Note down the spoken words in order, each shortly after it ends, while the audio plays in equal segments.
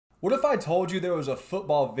What if I told you there was a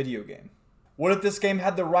football video game? What if this game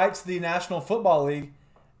had the rights to the National Football League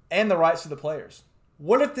and the rights to the players?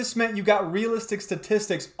 What if this meant you got realistic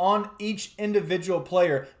statistics on each individual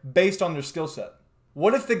player based on their skill set?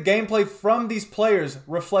 What if the gameplay from these players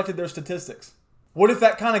reflected their statistics? What if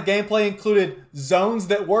that kind of gameplay included zones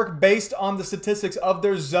that work based on the statistics of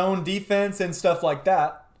their zone defense and stuff like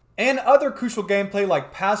that? And other crucial gameplay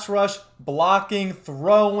like pass rush, blocking,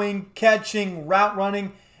 throwing, catching, route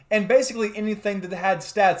running, and basically anything that had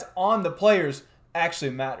stats on the players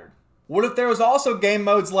actually mattered. What if there was also game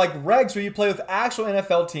modes like Regs where you play with actual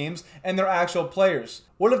NFL teams and their actual players?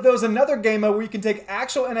 What if there was another game mode where you can take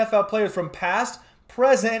actual NFL players from past,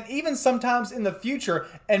 present, and even sometimes in the future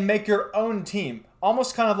and make your own team?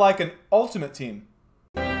 Almost kind of like an ultimate team.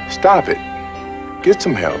 Stop it. Get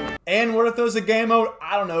some help. And what if there was a game mode,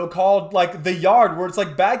 I don't know, called like The Yard, where it's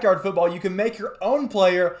like backyard football. You can make your own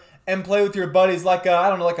player and play with your buddies like a, I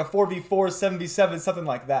don't know, like a 4v4, 7v7, something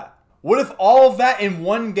like that. What if all of that in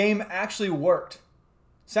one game actually worked?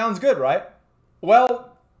 Sounds good, right?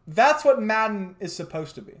 Well, that's what Madden is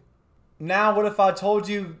supposed to be. Now, what if I told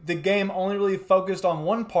you the game only really focused on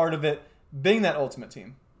one part of it, being that ultimate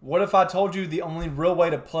team? What if I told you the only real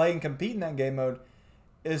way to play and compete in that game mode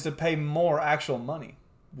is to pay more actual money?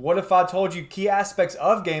 What if I told you key aspects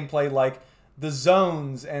of gameplay like the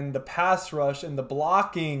zones and the pass rush and the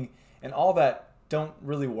blocking and all that don't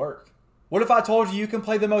really work? What if I told you you can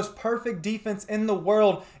play the most perfect defense in the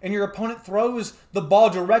world and your opponent throws the ball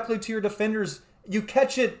directly to your defenders, you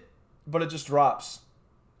catch it, but it just drops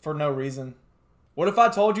for no reason? What if I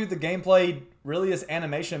told you the gameplay really is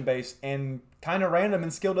animation based and kind of random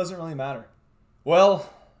and skill doesn't really matter? Well,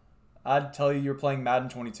 I'd tell you you're playing Madden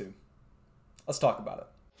 22. Let's talk about it.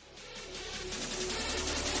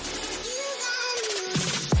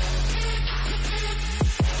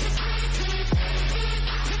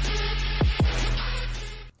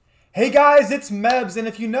 Hey guys, it's Mebs, and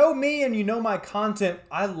if you know me and you know my content,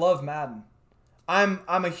 I love Madden. I'm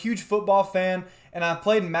a huge football fan, and I've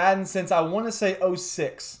played Madden since I want to say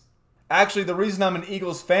 '06. Actually, the reason I'm an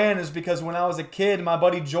Eagles fan is because when I was a kid, my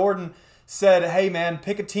buddy Jordan said, hey man,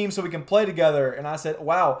 pick a team so we can play together. And I said,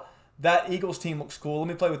 wow, that Eagles team looks cool. Let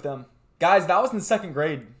me play with them. Guys, that was in second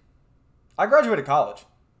grade. I graduated college.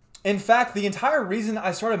 In fact, the entire reason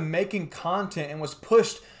I started making content and was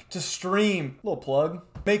pushed to stream, little plug,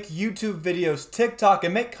 make YouTube videos, TikTok,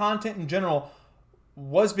 and make content in general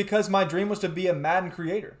was because my dream was to be a Madden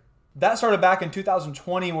creator. That started back in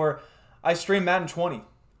 2020 where I streamed Madden 20.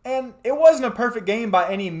 And it wasn't a perfect game by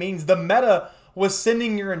any means. The meta was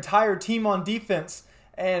sending your entire team on defense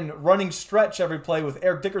and running stretch every play with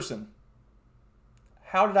Eric Dickerson.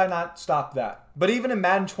 How did I not stop that? But even in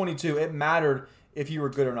Madden 22, it mattered if you were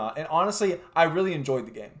good or not. And honestly, I really enjoyed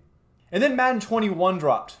the game. And then Madden 21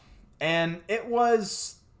 dropped. And it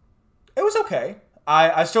was okay.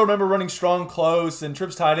 I still remember running strong close and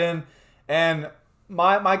trips tight end. And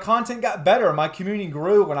my content got better. My community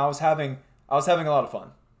grew when I was having a lot of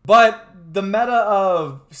fun. But the meta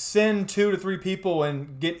of send 2 to 3 people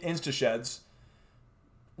and get insta-sheds,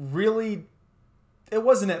 really, it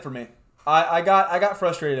wasn't it for me. I got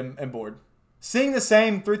frustrated and bored. Seeing the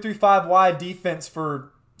same 3-3-5 wide defense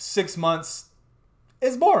for 6 months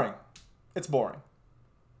is boring. It's boring.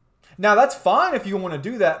 Now, that's fine if you want to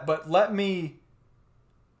do that, but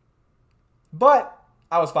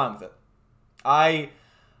I was fine with it. I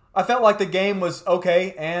felt like the game was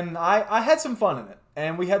okay, and I had some fun in it,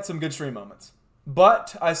 and we had some good stream moments.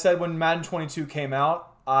 But I said when Madden 22 came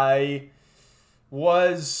out, I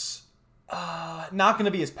was not going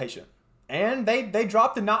to be as patient. And they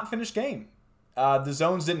dropped the not finished game. The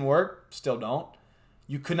zones didn't work, still don't.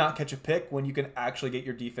 You could not catch a pick when you can actually get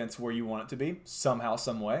your defense where you want it to be, somehow,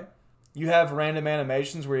 some way. You have random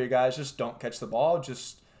animations where your guys just don't catch the ball,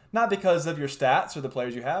 just not because of your stats or the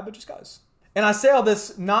players you have, but just guys. And I say all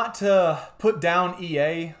this not to put down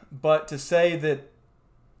EA, but to say that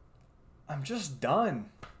I'm just done.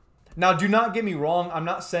 Now, do not get me wrong. I'm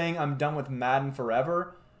not saying I'm done with Madden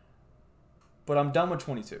forever, but I'm done with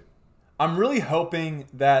 22. I'm really hoping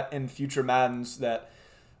that in future Maddens that,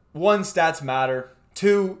 1, stats matter.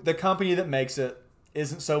 2, the company that makes it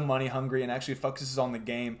isn't so money hungry and actually focuses on the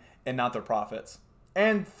game and not their profits.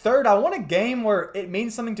 And 3rd, I want a game where it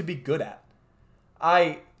means something to be good at.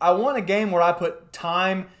 I want a game where I put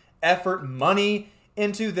time, effort, money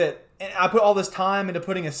into that. And I put all this time into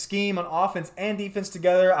putting a scheme on offense and defense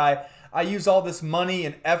together. I use all this money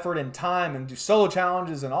and effort and time and do solo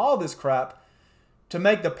challenges and all this crap to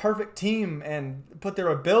make the perfect team and put their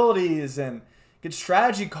abilities and get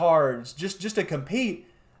strategy cards just to compete.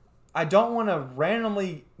 I don't want to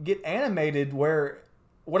randomly get animated where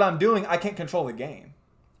what I'm doing, I can't control the game.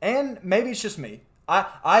 And maybe it's just me.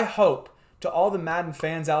 I hope to all the Madden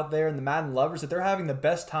fans out there and the Madden lovers that they're having the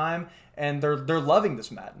best time and they're loving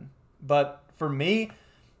this Madden. But for me,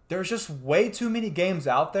 there's just way too many games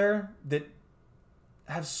out there that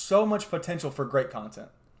have so much potential for great content.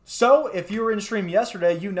 So if you were in stream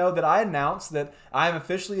yesterday, you know that I announced that I am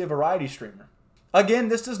officially a variety streamer. Again,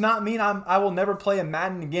 this does not mean I will never play a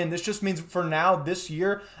Madden again. This just means for now, this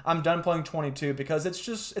year, I'm done playing 22 because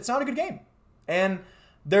it's not a good game. And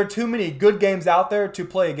there are too many good games out there to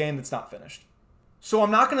play a game that's not finished. So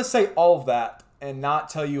I'm not going to say all of that and not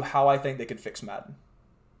tell you how I think they could fix Madden.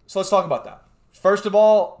 So let's talk about that. First of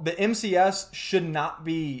all, the MCS should not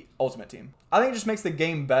be Ultimate Team. I think it just makes the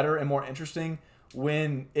game better and more interesting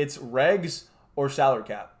when it's regs or salary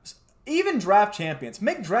caps. Even draft champions.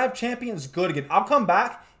 Make draft champions good again. I'll come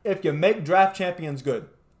back if you make draft champions good.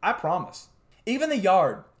 I promise. Even the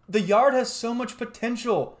yard. The yard has so much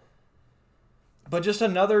potential. But it's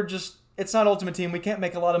not Ultimate Team. We can't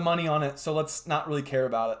make a lot of money on it, so let's not really care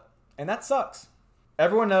about it. And that sucks.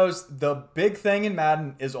 Everyone knows the big thing in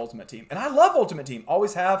Madden is Ultimate Team. And I love Ultimate Team.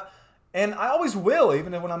 Always have. And I always will,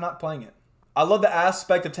 even when I'm not playing it. I love the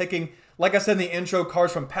aspect of taking, like I said in the intro,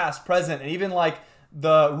 cards from past, present, and even like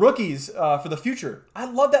the rookies for the future. I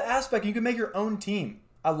love that aspect. You can make your own team.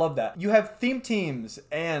 I love that. You have theme teams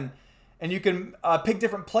and you can pick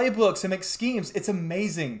different playbooks and make schemes. It's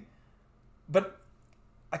amazing. But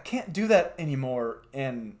I can't do that anymore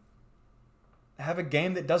and have a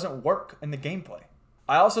game that doesn't work in the gameplay.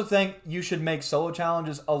 I also think you should make solo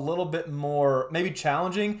challenges a little bit more, maybe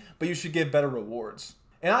challenging, but you should give better rewards.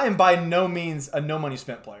 And I am by no means a no money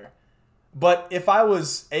spent player. But if I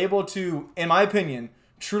was able to, in my opinion,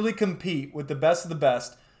 truly compete with the best of the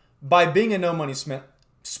best by being a no money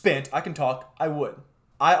spent, I can talk, I would.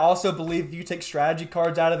 I also believe if you take strategy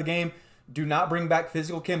cards out of the game, do not bring back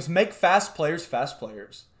physical chems. Make fast players fast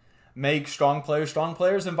players. Make strong players strong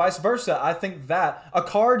players and vice versa. I think that a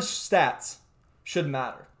card's stats should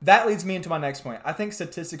matter. That leads me into my next point. I think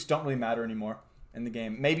statistics don't really matter anymore in the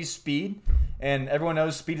game. Maybe speed, and everyone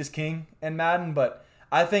knows speed is king in Madden, but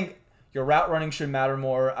I think your route running should matter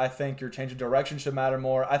more. I think your change of direction should matter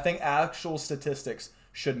more. I think actual statistics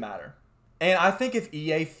should matter. And I think if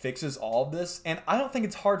EA fixes all of this, and I don't think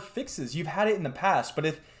it's hard fixes. You've had it in the past, but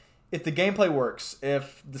if the gameplay works,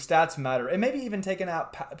 if the stats matter, and maybe even take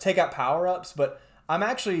out power-ups, but I'm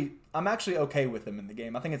actually okay with them in the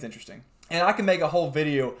game. I think it's interesting. And I can make a whole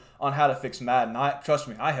video on how to fix Madden. Trust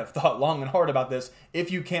me, I have thought long and hard about this, if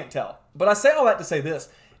you can't tell. But I say all that to say this.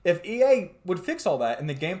 If EA would fix all that and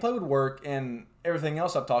the gameplay would work and everything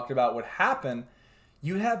else I've talked about would happen,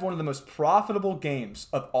 you'd have one of the most profitable games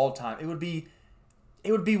of all time. It would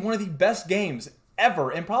be one of the best games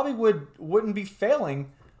ever and probably wouldn't be failing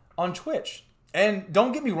on Twitch. And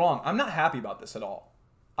don't get me wrong, I'm not happy about this at all.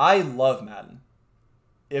 I love Madden.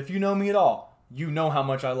 If you know me at all, you know how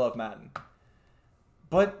much I love Madden.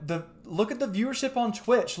 But look at the viewership on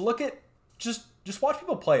Twitch. Look at just watch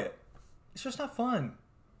people play it. It's just not fun.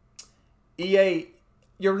 EA,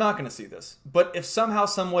 you're not going to see this. But if somehow,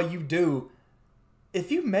 some way you do, if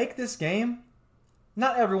you make this game,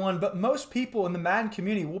 not everyone, but most people in the Madden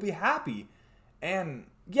community will be happy. And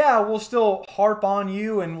yeah, we'll still harp on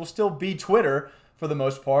you and we'll still be Twitter for the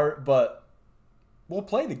most part, but we'll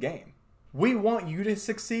play the game. We want you to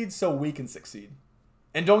succeed so we can succeed.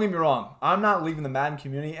 And don't get me wrong, I'm not leaving the Madden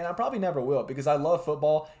community, and I probably never will because I love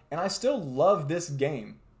football and I still love this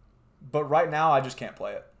game. But right now, I just can't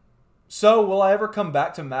play it. So, will I ever come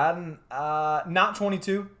back to Madden? Not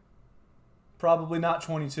 22. Probably not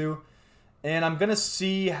 22. And I'm going to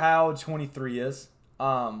see how 23 is.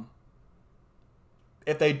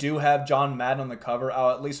 If they do have John Madden on the cover,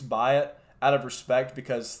 I'll at least buy it out of respect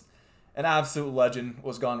because an absolute legend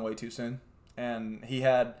was gone way too soon. And he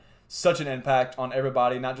had such an impact on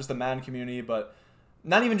everybody, not just the Madden community, but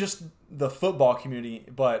not even just the football community,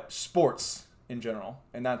 but sports in general.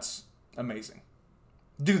 And that's amazing.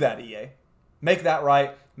 Do that, EA. Make that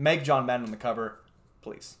right. Make John Madden on the cover,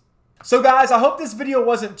 please. So guys, I hope this video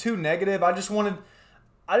wasn't too negative. I just wanted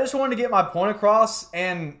to get my point across,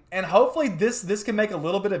 and hopefully this can make a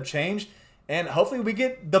little bit of change, and hopefully we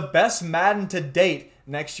get the best Madden to date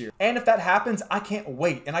next year. And if that happens, I can't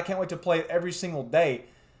wait, and I can't wait to play it every single day.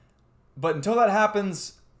 But until that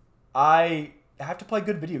happens, I have to play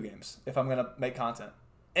good video games if I'm gonna make content.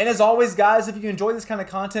 And as always, guys, if you enjoy this kind of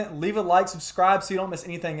content, leave a like, subscribe so you don't miss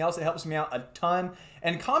anything else. It helps me out a ton.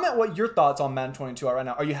 And comment what your thoughts on Madden 22 are right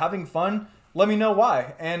now. Are you having fun? Let me know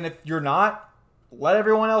why. And if you're not, let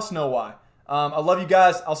everyone else know why. I love you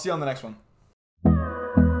guys. I'll see you on the next one.